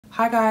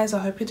Hi guys, I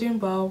hope you're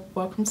doing well.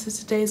 Welcome to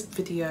today's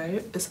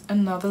video. It's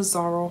another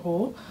Zara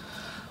haul.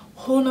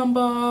 Haul number,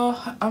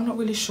 I'm not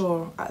really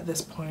sure at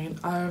this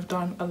point. I've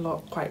done a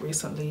lot quite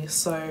recently,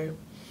 so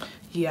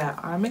yeah,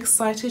 I'm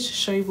excited to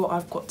show you what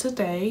I've got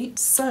today.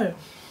 So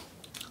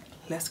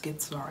let's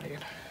get started.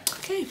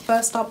 Okay,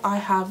 first up I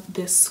have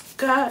this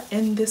skirt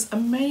in this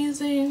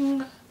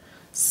amazing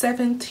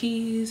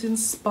 70s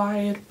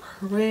inspired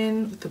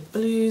print with the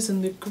blues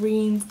and the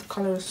greens. The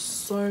colour is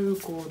so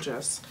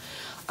gorgeous.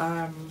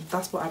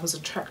 That's what I was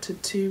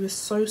attracted to. It's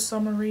so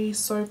summery,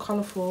 so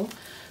colourful.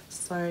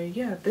 So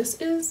yeah, this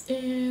is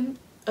in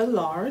a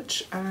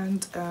large,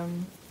 and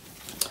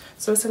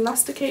so it's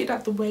elasticated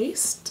at the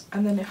waist,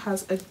 and then it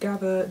has a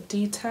gather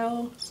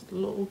detail, a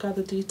little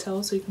gather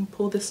detail, so you can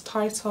pull this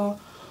tighter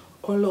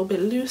or a little bit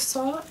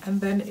looser,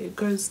 and then it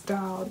goes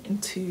down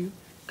into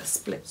a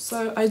split.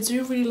 So I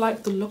do really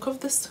like the look of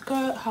this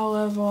skirt.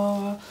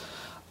 However,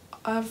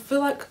 I feel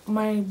like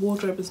my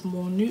wardrobe is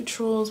more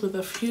neutrals with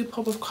a few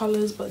pop of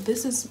colours, but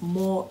this is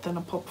more than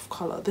a pop of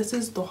colour. This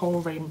is the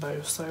whole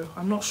rainbow, so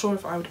I'm not sure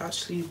if I would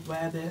actually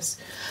wear this.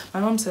 My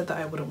mum said that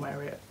I wouldn't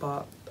wear it,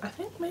 but I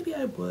think maybe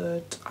I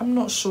would. I'm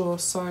not sure,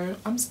 so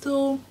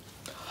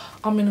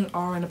I'm in an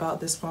RN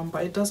about this one,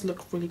 but it does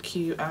look really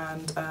cute.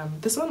 And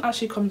this one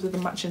actually comes with a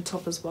matching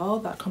top as well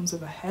that comes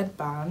with a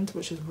headband,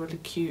 which is really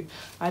cute.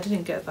 I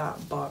didn't get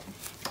that, but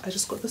I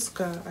just got the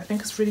skirt. I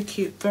think it's really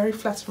cute, very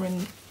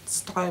flattering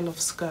style of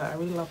skirt. I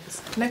really love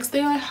this. Next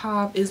thing I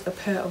have is a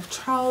pair of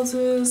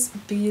trousers.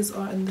 These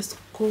are in this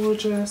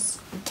gorgeous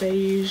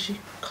beige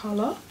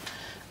colour.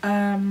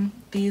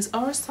 These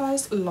are a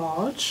size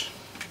large.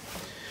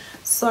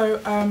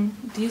 So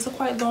these are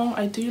quite long.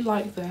 I do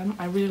like them.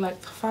 I really like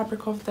the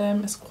fabric of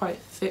them. It's quite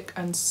thick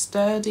and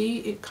sturdy.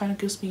 It kind of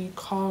gives me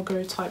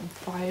cargo type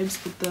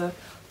vibes with the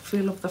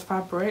feel of the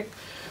fabric.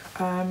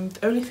 The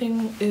only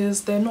thing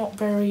is they're not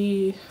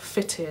very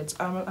fitted.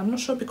 I'm not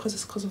sure because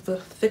it's because of the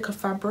thicker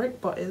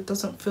fabric, but it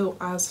doesn't feel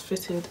as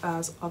fitted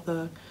as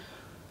other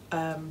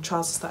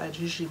trousers that I'd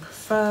usually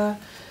prefer.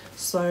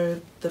 So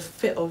the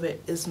fit of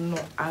it is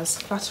not as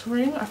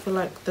flattering. I feel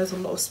like there's a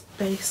lot of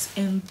space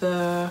in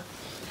the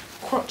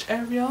crotch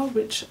area,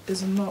 which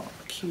is not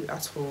cute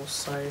at all.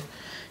 So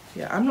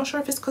yeah, I'm not sure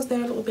if it's because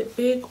they're a little bit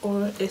big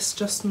or it's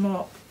just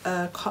not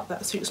a cut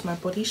that suits my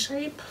body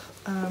shape.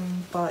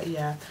 But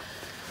yeah,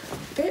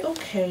 they're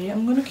okay.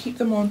 I'm gonna keep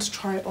them on to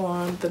try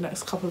on the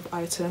next couple of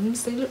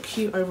items. They look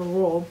cute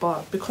overall,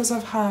 but because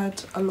I've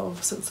had a lot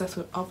of success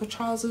with other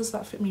trousers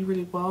that fit me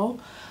really well,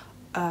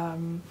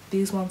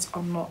 these ones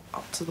are not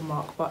up to the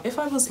mark. But if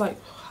I was like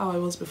how I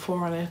was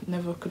before and I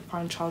never could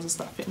find trousers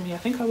that fit me, I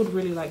think I would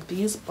really like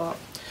these, but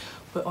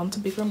we're on to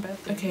bigger and better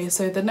things. Okay,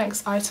 so the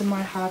next item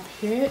I have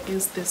here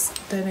is this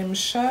denim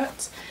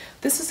shirt.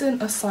 This is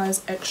in a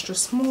size extra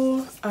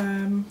small.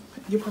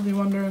 You're probably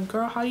wondering,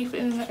 girl, how are you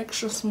fitting in an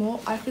extra small?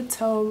 I could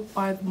tell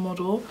by the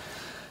model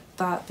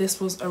that this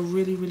was a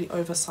really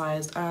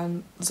oversized,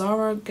 and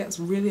Zara gets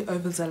really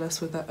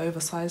overzealous with their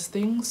oversized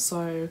things.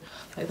 So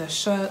like their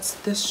shirts,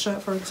 this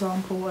shirt for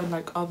example, and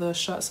like other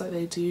shirts that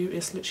they do,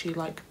 it's literally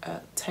like a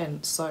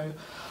tent. So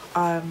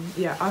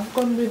yeah, I've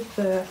gone with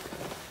the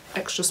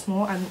extra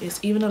small, and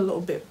it's even a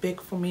little bit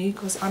big for me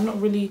because I'm not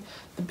really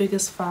the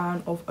biggest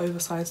fan of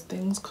oversized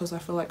things because I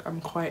feel like I'm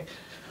quite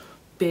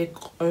big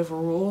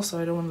overall, so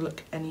I don't want to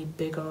look any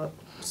bigger.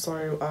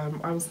 So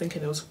I was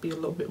thinking it would be a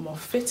little bit more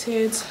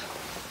fitted.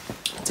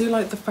 I do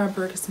like the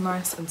fabric. It's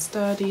nice and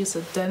sturdy. It's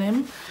a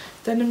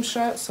denim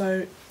shirt,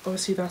 so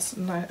obviously that's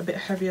a bit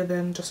heavier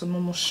than just a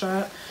normal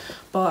shirt,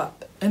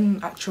 but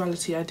in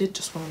actuality I did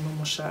just want a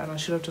normal shirt, and I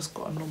should have just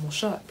got a normal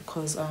shirt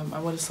because I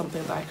wanted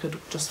something that I could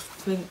just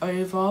fling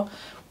over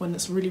when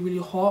it's really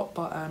hot,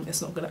 but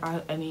it's not going to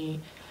add any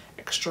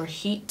extra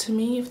heat to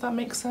me, if that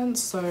makes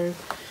sense. So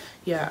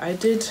yeah, I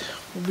did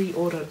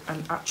reorder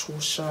an actual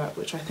shirt,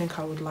 which I think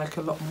I would like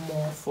a lot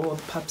more for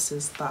the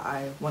purposes that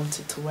I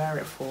wanted to wear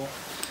it for.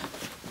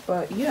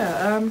 But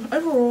yeah,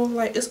 overall,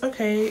 like, it's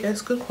okay,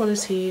 it's good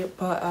quality,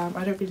 but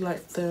I don't really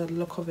like the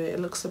look of it. It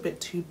looks a bit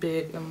too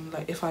big, and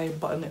like if I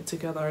button it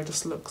together, it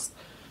just looks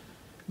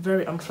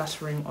very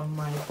unflattering on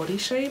my body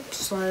shape.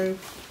 So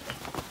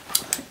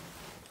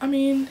I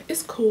mean,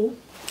 it's cool.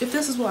 If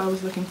this is what I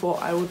was looking for,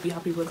 I would be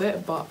happy with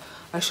it, but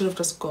I should have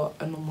just got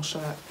a normal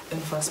shirt in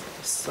the first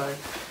place. So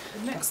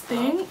the next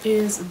thing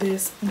is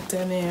this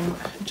denim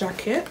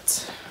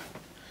jacket.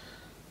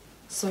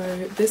 So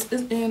this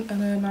is in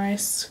a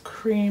nice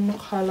cream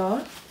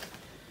colour,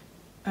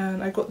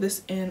 and I got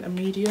this in a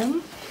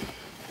medium.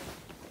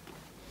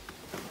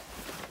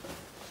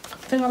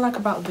 The thing I like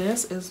about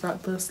this is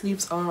that the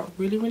sleeves are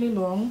really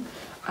long,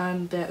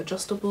 and they're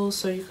adjustable,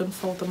 so you can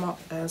fold them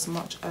up as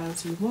much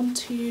as you want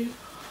to.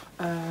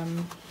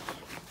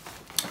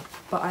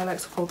 But I like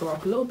to fold them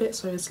up a little bit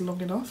so it's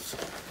long enough.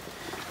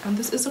 And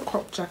this is a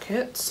crop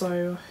jacket,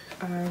 so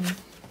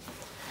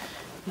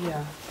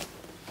yeah,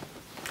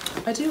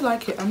 I do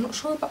like it. I'm not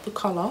sure about the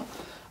colour.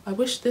 I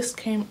wish this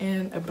came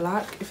in a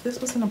black. If this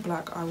was in a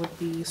black, I would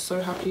be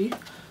so happy.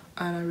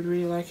 and I would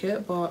really like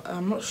it, but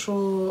I'm not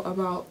sure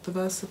about the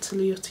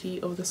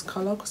versatility of this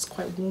colour because it's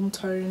quite warm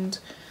toned,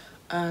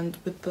 and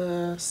with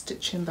the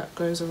stitching that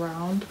goes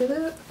around with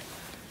it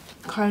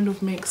kind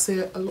of makes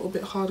it a little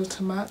bit harder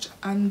to match,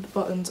 and the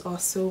buttons are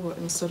silver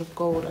instead of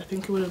gold. I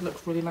think it would have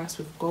looked really nice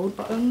with gold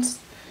buttons.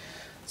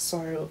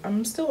 So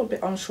I'm still a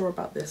bit unsure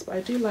about this, but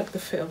I do like the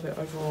fit of it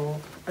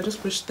overall. I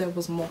just wish there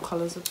was more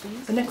colours of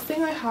these. The next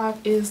thing I have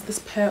is this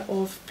pair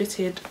of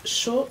fitted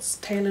shorts,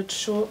 tailored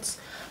shorts.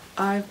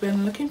 I've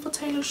been looking for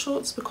tailored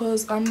shorts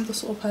because I'm the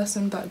sort of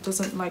person that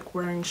doesn't like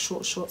wearing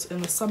short shorts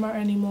in the summer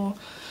anymore.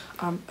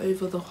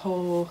 Over the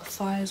whole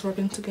thighs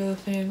rubbing together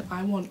thing,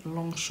 I want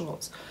long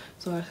shorts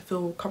so I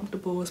feel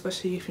comfortable,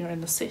 especially if you're in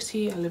the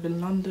city. I live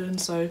in London,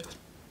 so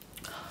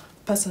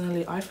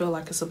personally I feel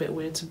like it's a bit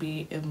weird to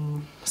be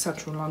in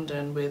central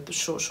London with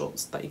short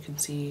shorts that you can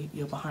see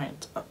your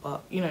behind,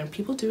 but you know,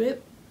 people do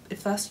it.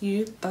 If that's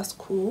you, that's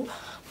cool,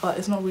 but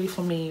it's not really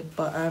for me.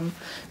 But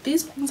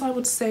these ones I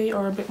would say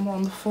are a bit more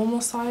on the formal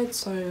side,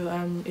 so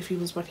if you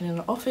was working in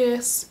an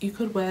office, you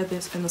could wear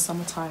this in the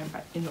summertime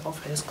in the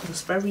office because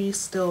it's very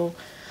still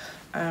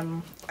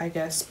I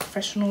guess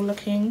professional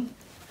looking.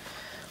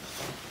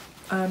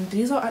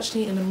 These are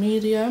actually in a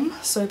medium,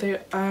 so they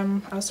I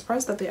was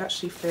surprised that they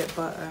actually fit,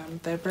 but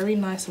they're very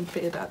nice and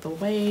fitted at the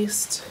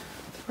waist.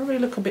 They probably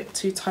look a bit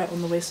too tight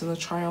on the waist in the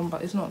try on,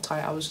 but it's not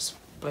tight, I was just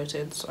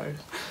bloated, so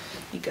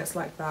it gets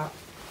like that.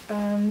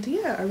 And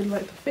yeah, I really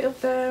like the fit of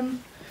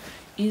them,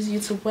 easy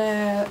to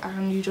wear,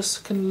 and you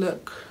just can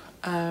look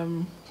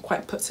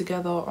quite put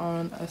together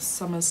on a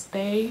summer's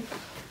day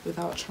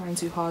without trying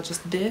too hard.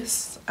 Just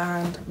this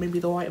and maybe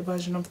the white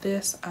version of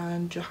this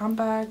and your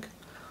handbag,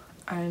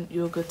 and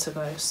you're good to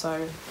go.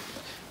 So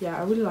yeah,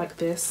 I really like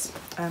this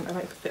and I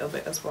like the fit of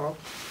it as well.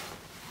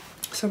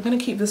 So I'm going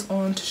to keep this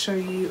on to show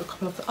you a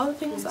couple of the other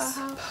things that I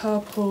have.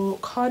 Purple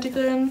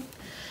cardigan.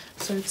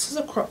 So this is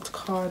a cropped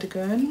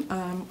cardigan.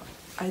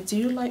 I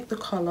do like the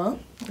colour.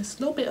 It's a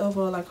little bit of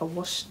like a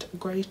washed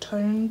grey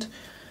toned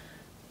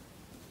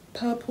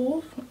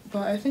purple,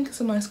 but I think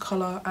it's a nice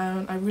colour,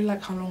 and I really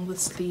like how long the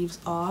sleeves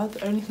are.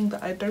 The only thing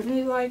that I don't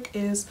really like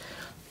is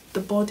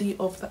the body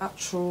of the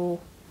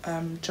actual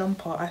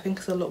jumper. I think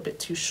it's a little bit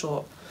too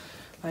short.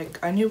 Like,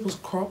 I knew it was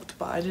cropped,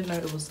 but I didn't know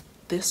it was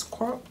this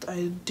cropped.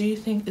 I do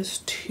think it's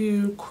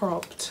too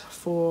cropped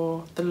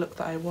for the look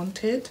that I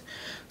wanted.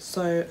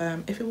 So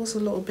if it was a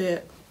little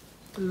bit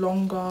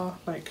longer,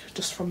 like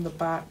just from the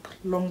back,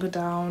 longer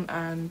down,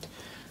 and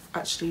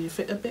actually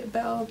fit a bit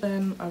better,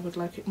 then I would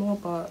like it more,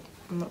 but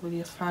I'm not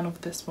really a fan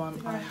of this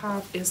one. I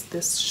have is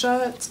this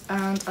shirt,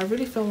 and I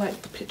really feel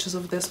like the pictures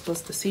of this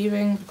was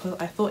deceiving because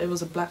I thought it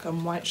was a black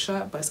and white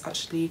shirt, but it's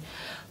actually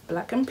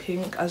black and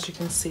pink, as you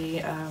can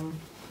see.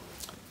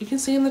 You can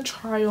see in the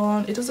try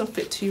on, it doesn't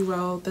fit too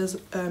well. There's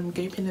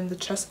gaping in the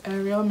chest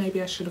area.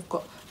 Maybe I should have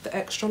got the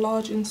extra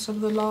large instead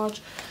of the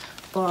large,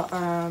 but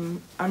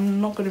I'm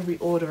not going to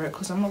reorder it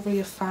because I'm not really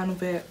a fan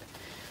of it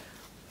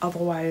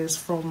otherwise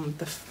from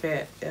the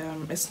fit.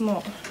 It's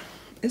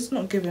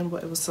not giving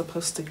what it was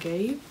supposed to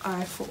give.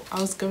 I thought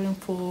I was going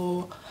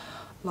for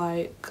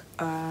like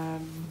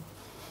I'm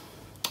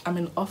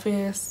in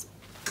office,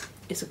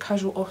 it's a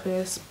casual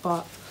office,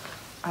 but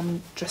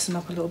I'm dressing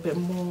up a little bit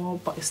more,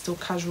 but it's still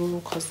casual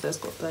because there's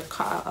got the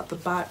cutout at the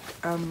back.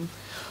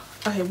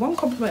 Okay, one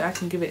compliment I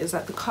can give it is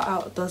that the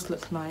cutout does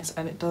look nice,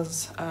 and it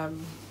does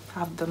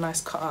have the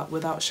nice cutout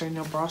without showing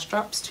your bra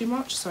straps too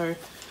much, so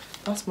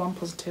that's one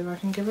positive I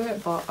can give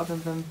it. But other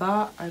than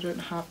that, I don't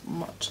have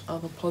much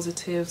other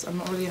positives. I'm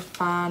not really a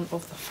fan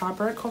of the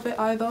fabric of it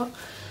either,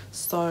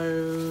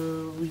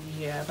 so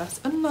yeah, that's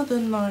another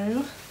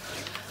no.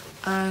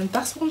 And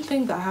that's one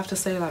thing that I have to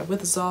say, like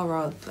with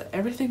Zara,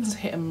 everything's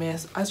hit and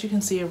miss. As you can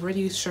see, I've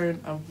already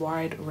shown a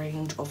wide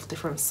range of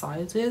different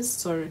sizes,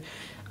 so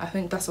I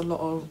think that's a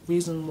lot of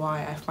reason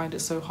why I find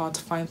it so hard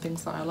to find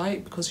things that I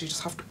like, because you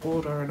just have to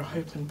order and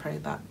hope and pray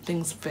that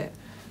things fit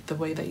the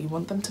way that you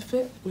want them to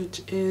fit,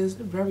 which is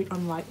very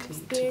unlikely.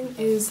 The thing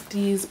is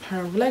these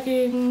pair of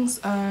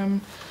leggings. I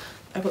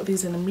got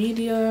these in a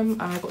medium,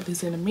 and I got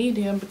these in a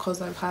medium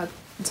because I've had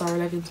Zara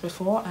leggings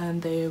before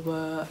and they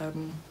were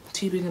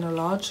too big in a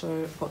large,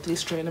 so I got these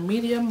straight in a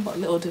medium. But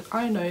little did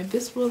I know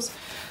this was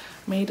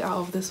made out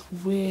of this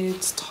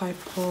weird type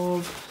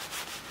of,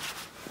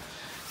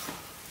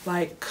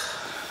 like,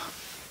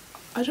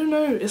 I don't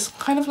know, it's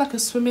kind of like a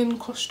swimming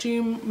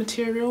costume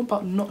material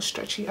but not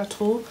stretchy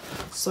at all.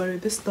 So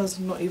this does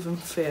not even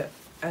fit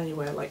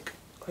anywhere, like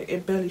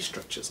it barely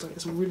stretches. Like,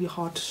 it's really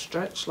hard to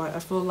stretch. Like, I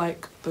feel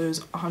like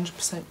those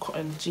 100%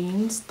 cotton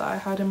jeans that I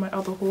had in my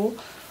other haul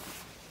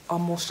are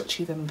more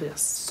stretchy than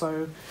this.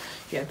 So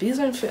yeah, these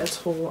don't fit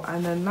at all.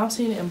 And then now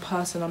seeing it in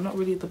person, I'm not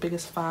really the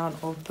biggest fan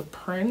of the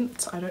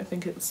print. I don't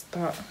think it's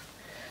that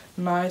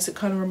nice. It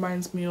kind of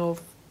reminds me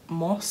of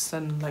moss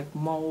and like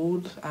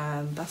mold,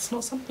 and that's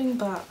not something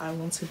that I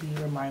want to be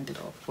reminded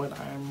of when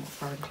I'm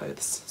wearing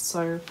clothes.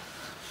 So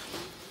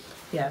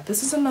yeah,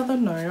 this is another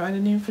no. I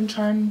didn't even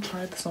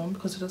try this on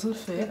because it doesn't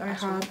fit. I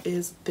have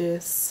is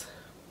this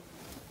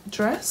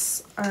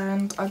dress,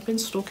 and I've been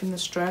stalking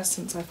this dress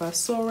since I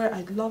first saw it.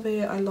 I love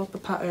it. I love the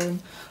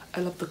pattern.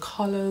 I love the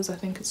colours. I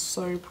think it's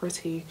so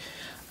pretty.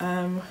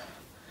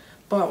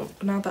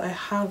 But now that I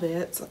have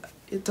it,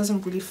 it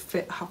doesn't really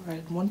fit how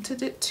I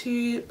wanted it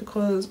to,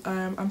 because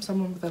I'm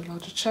someone with a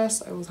larger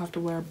chest. I always have to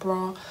wear a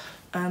bra,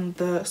 and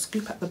the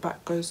scoop at the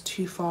back goes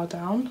too far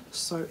down,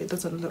 so it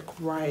doesn't look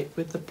right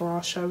with the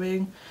bra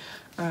showing.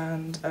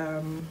 And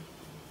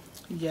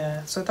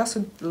yeah, so that's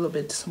a little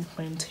bit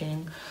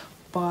disappointing.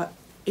 But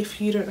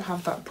if you don't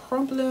have that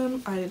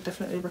problem, I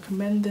definitely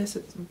recommend this.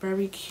 It's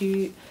very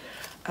cute.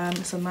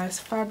 It's a nice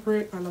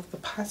fabric. I love the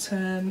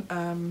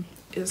pattern.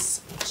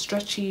 It's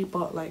stretchy,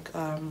 but like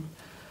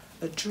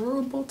a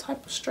durable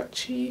type of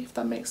stretchy, if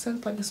that makes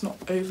sense. Like, it's not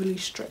overly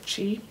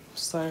stretchy.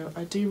 So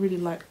I do really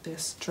like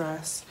this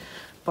dress,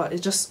 but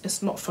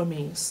it's not for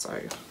me,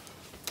 so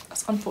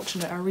that's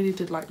unfortunate. I really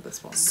did like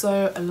this one.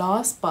 So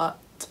last, but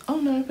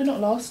oh no, we're not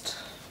last.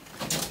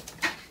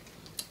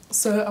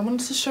 So I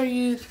wanted to show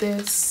you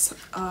this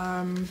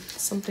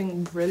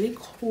something really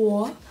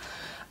cool.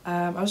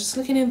 I was just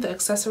looking in the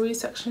accessory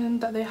section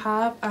that they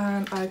have,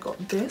 and I got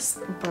this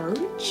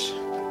brooch,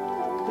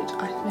 which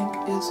I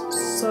think is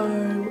so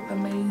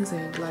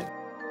amazing. Like,